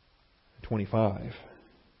 25.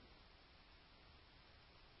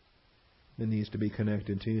 It needs to be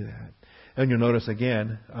connected to that. And you'll notice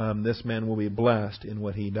again, this man will be blessed in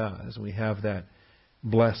what he does. We have that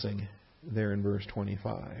blessing there in verse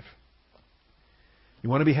 25. You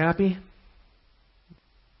want to be happy?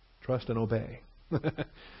 Trust and obey.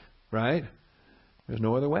 Right? There's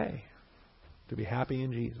no other way to be happy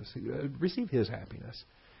in Jesus. Receive His happiness.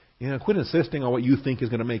 Quit insisting on what you think is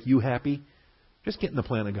going to make you happy. Just get in the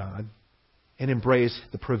plan of God and embrace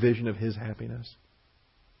the provision of His happiness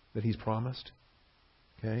that He's promised.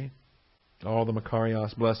 Okay? All the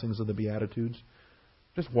Makarios blessings of the Beatitudes.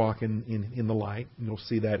 Just walk in the light, and you'll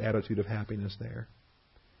see that attitude of happiness there.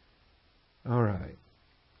 All right.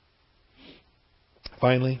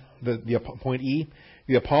 Finally, the point E,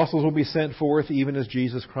 the apostles will be sent forth even as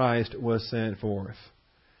Jesus Christ was sent forth.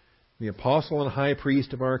 The apostle and high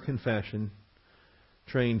priest of our confession,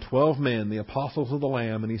 trained 12 men, the apostles of the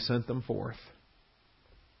Lamb, and He sent them forth.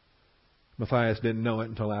 Matthias didn't know it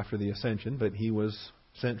until after the ascension, but he was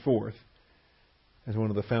sent forth as one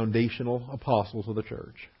of the foundational apostles of the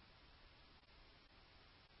church.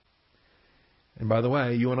 And by the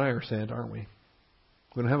way, you and I are sent, aren't we?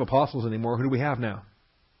 We don't have apostles anymore. Who do we have now?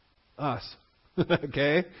 Us.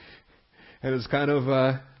 Okay? And it's kind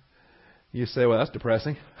of, you say, well, that's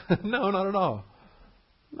depressing. No, not at all.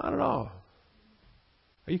 Not at all.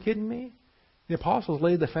 Are you kidding me? The apostles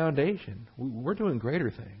laid the foundation. We're doing greater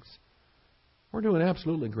things. We're doing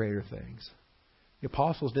absolutely greater things. The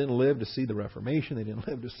apostles didn't live to see the Reformation. They didn't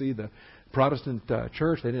live to see the Protestant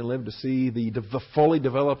church. They didn't live to see the fully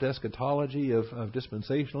developed eschatology of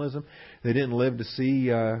dispensationalism. They didn't live to see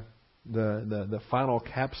the final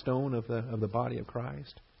capstone of the body of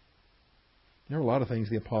Christ. There are a lot of things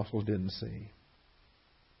the apostles didn't see.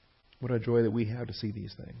 What a joy that we have to see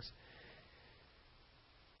these things.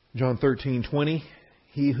 John 13:20,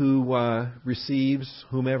 He who receives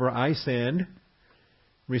whomever I send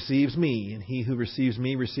receives me, and he who receives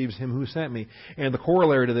me receives Him who sent me. And the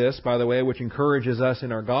corollary to this, by the way, which encourages us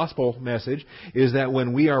in our gospel message, is that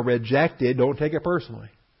when we are rejected, don't take it personally.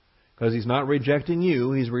 Because He's not rejecting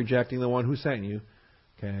you, He's rejecting the one who sent you.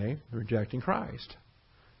 Okay? Rejecting Christ.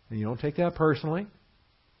 And you don't take that personally.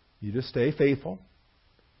 You just stay faithful.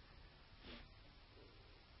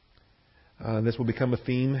 This will become a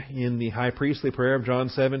theme in the high priestly prayer of John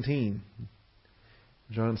 17.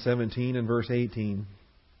 John 17 and verse 18.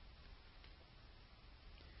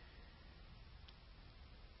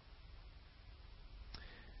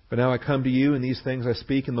 But now I come to you, and these things I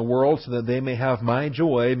speak in the world, so that they may have my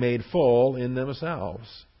joy made full in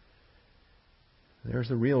themselves. There's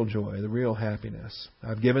the real joy, the real happiness.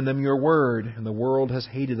 I've given them your word, and the world has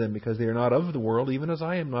hated them because they are not of the world, even as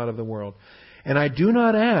I am not of the world. And I do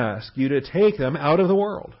not ask you to take them out of the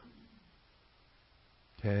world.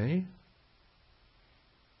 Okay?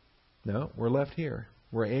 No, we're left here.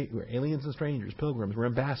 We're aliens and strangers, pilgrims. We're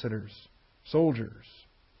ambassadors, soldiers.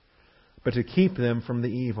 But to keep them from the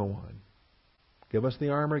evil one. Give us the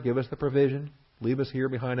armor, give us the provision. Leave us here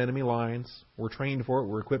behind enemy lines. We're trained for it,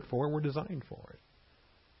 we're equipped for it, we're designed for it.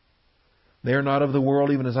 They are not of the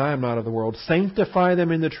world, even as I am not of the world. Sanctify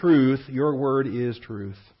them in the truth. Your word is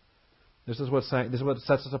truth. This is what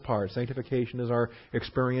sets us apart. Sanctification is our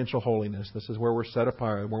experiential holiness. This is where we're set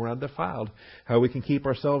apart, where we're not defiled. How we can keep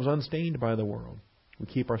ourselves unstained by the world. We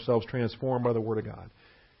keep ourselves transformed by the Word of God.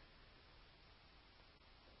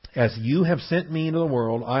 As you have sent me into the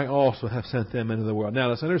world, I also have sent them into the world. Now,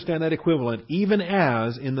 let's understand that equivalent. Even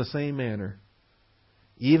as in the same manner.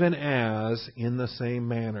 Even as in the same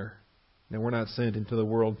manner. Now, we're not sent into the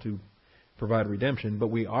world to provide redemption, but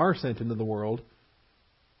we are sent into the world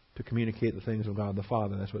to communicate the things of God the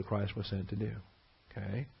Father. That's what Christ was sent to do.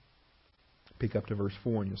 Okay? Pick up to verse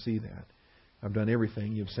 4 and you'll see that. I've done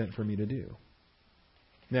everything you've sent for me to do.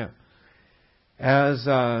 Now, as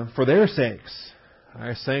for their sakes,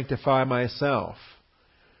 I sanctify myself,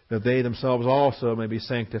 that they themselves also may be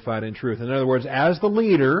sanctified in truth. In other words, as the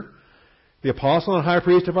leader, the apostle and high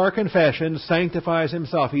priest of our confession sanctifies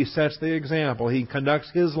himself. He sets the example. He conducts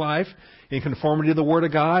his life in conformity to the Word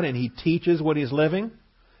of God, and he teaches what he's living,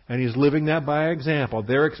 and he's living that by example.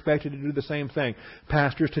 They're expected to do the same thing.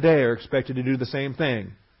 Pastors today are expected to do the same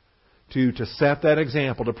thing. To set that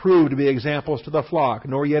example, to prove to be examples to the flock,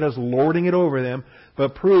 nor yet as lording it over them,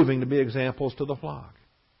 but proving to be examples to the flock.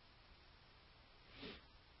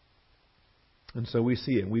 And so we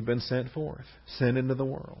see it. We've been sent forth, sent into the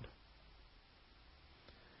world.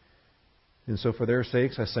 And so for their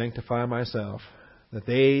sakes I sanctify myself, that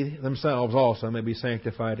they themselves also may be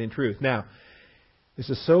sanctified in truth. Now, this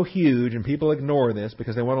is so huge, and people ignore this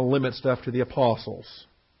because they want to limit stuff to the apostles.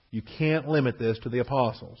 You can't limit this to the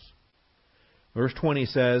apostles. Verse 20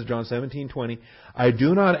 says, John 17:20, I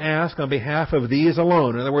do not ask on behalf of these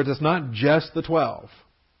alone. In other words, it's not just the 12.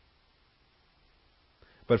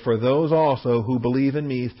 But for those also who believe in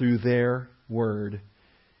me through their word.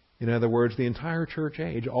 In other words, the entire church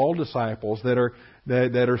age, all disciples that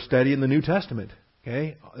are studying the New Testament.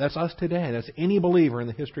 Okay? That's us today. That's any believer in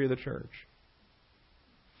the history of the church.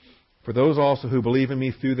 For those also who believe in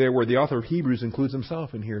me through their word. The author of Hebrews includes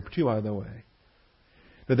himself in here too, by the way.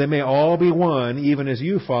 That they may all be one, even as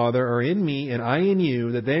you, Father, are in me and I in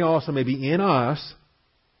you, that they also may be in us,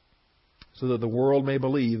 so that the world may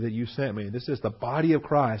believe that you sent me. This is the body of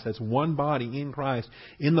Christ. That's one body in Christ,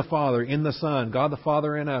 in the Father, in the Son, God the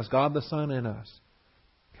Father in us, God the Son in us.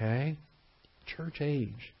 Okay? Church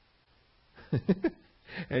age.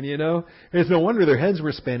 And it's no wonder their heads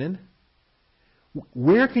were spinning.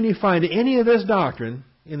 Where can you find any of this doctrine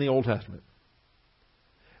in the Old Testament?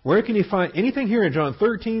 Where can you find anything here in John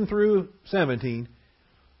 13 through 17?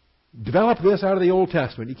 Develop this out of the Old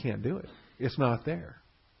Testament. You can't do it. It's not there.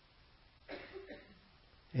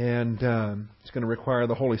 And it's going to require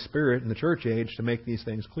the Holy Spirit in the church age to make these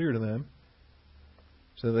things clear to them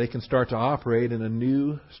so that they can start to operate in a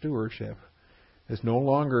new stewardship. It's no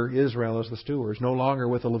longer Israel as the stewards, no longer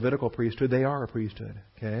with the Levitical priesthood. They are a priesthood.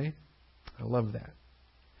 Okay? I love that.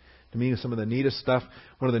 To me, some of the neatest stuff,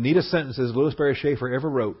 one of the neatest sentences Louis Barry Schaeffer ever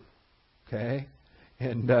wrote. Okay?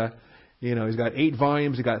 And, he's got 8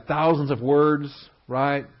 volumes, he's got thousands of words,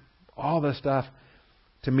 right? All this stuff.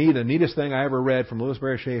 To me, the neatest thing I ever read from Louis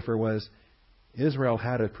Barry Schaeffer was, Israel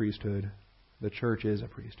had a priesthood. The church is a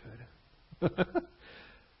priesthood.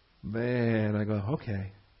 Man, I go,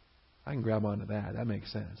 okay. I can grab onto that. That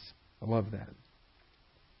makes sense. I love that.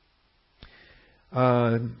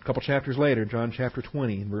 A couple chapters later, John chapter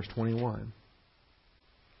 20, verse 21.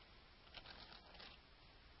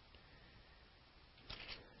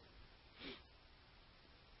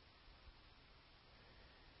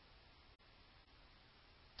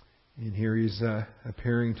 And here he's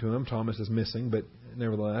appearing to him. Thomas is missing, but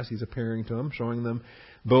nevertheless, he's appearing to him, showing them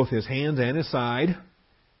both his hands and his side.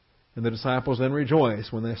 And the disciples then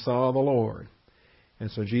rejoiced when they saw the Lord. And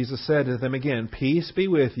so Jesus said to them again, Peace be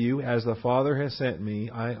with you, as the Father has sent me,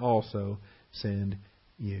 I also send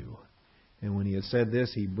you. And when he had said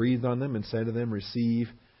this, he breathed on them and said to them, Receive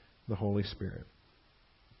the Holy Spirit.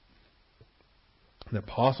 The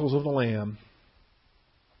apostles of the Lamb,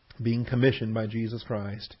 being commissioned by Jesus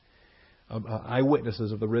Christ,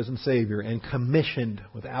 eyewitnesses of the risen Savior, and commissioned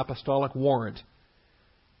with apostolic warrant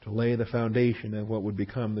to lay the foundation of what would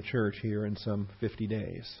become the church here in some 50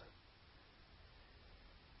 days.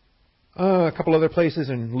 A couple other places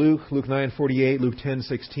in Luke 9:48, Luke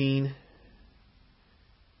 10:16.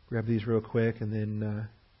 Grab these real quick, and then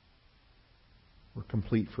we're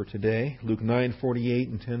complete for today. Luke 9:48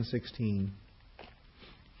 and 10:16.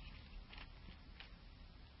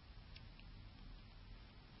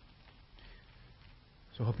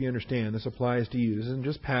 So I hope you understand this applies to you. This isn't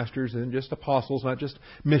just pastors, this isn't just apostles, not just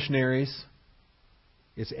missionaries.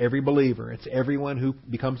 It's every believer. It's everyone who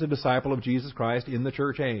becomes a disciple of Jesus Christ in the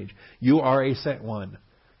church age. You are a set one.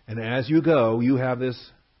 And as you go, you have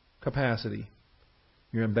this capacity,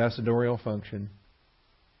 your ambassadorial function.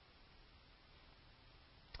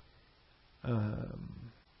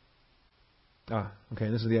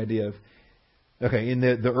 This is the idea of... Okay, in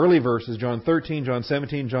the early verses, John 13, John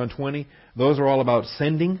 17, John 20, those are all about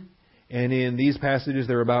sending. And in these passages,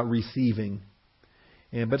 they're about receiving.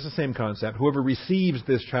 But it's the same concept. Whoever receives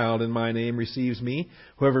this child in my name receives me.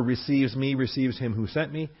 Whoever receives me receives him who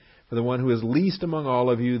sent me. For the one who is least among all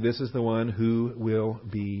of you, this is the one who will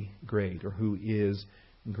be great, or who is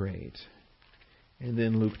great. And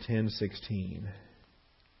then Luke 10:16.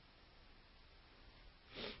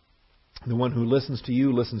 The one who listens to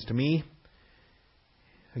you listens to me.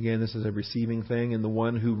 Again, this is a receiving thing. And the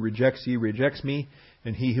one who rejects you rejects me.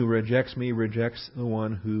 And he who rejects me rejects the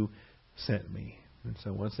one who sent me. And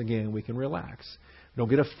so once again, we can relax. Don't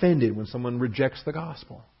get offended when someone rejects the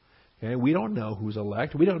gospel. Okay? We don't know who's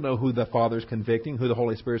elect. We don't know who the Father's convicting, who the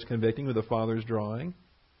Holy Spirit's convicting, who the Father's drawing.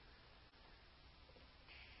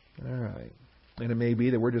 All right. And it may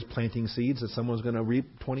be that we're just planting seeds that someone's going to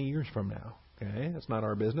reap 20 years from now. Okay? That's not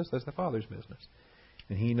our business. That's the Father's business.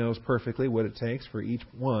 And He knows perfectly what it takes for each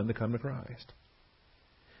one to come to Christ.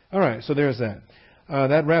 All right, so there's that.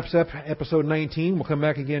 That wraps up episode 19. We'll come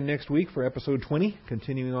back again next week for episode 20,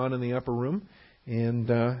 continuing on in the upper room and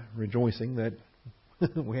rejoicing that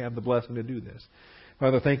we have the blessing to do this.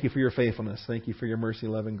 Father, thank you for your faithfulness. Thank you for your mercy,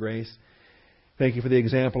 love, and grace. Thank you for the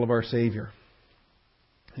example of our Savior.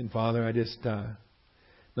 And Father, I just, not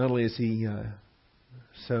only is He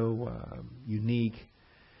so unique,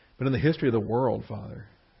 but in the history of the world, Father,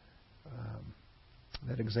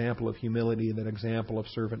 that example of humility, that example of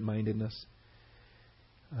servant-mindedness.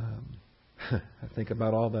 I think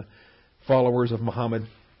about all the followers of Muhammad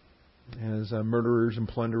as murderers and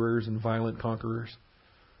plunderers and violent conquerors.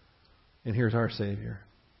 And here's our Savior,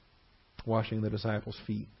 washing the disciples'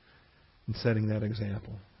 feet and setting that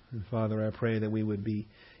example. And Father, I pray that we would be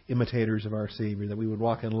imitators of our Savior, that we would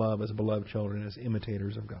walk in love as beloved children, as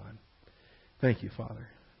imitators of God. Thank you, Father.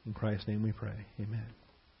 In Christ's name we pray. Amen.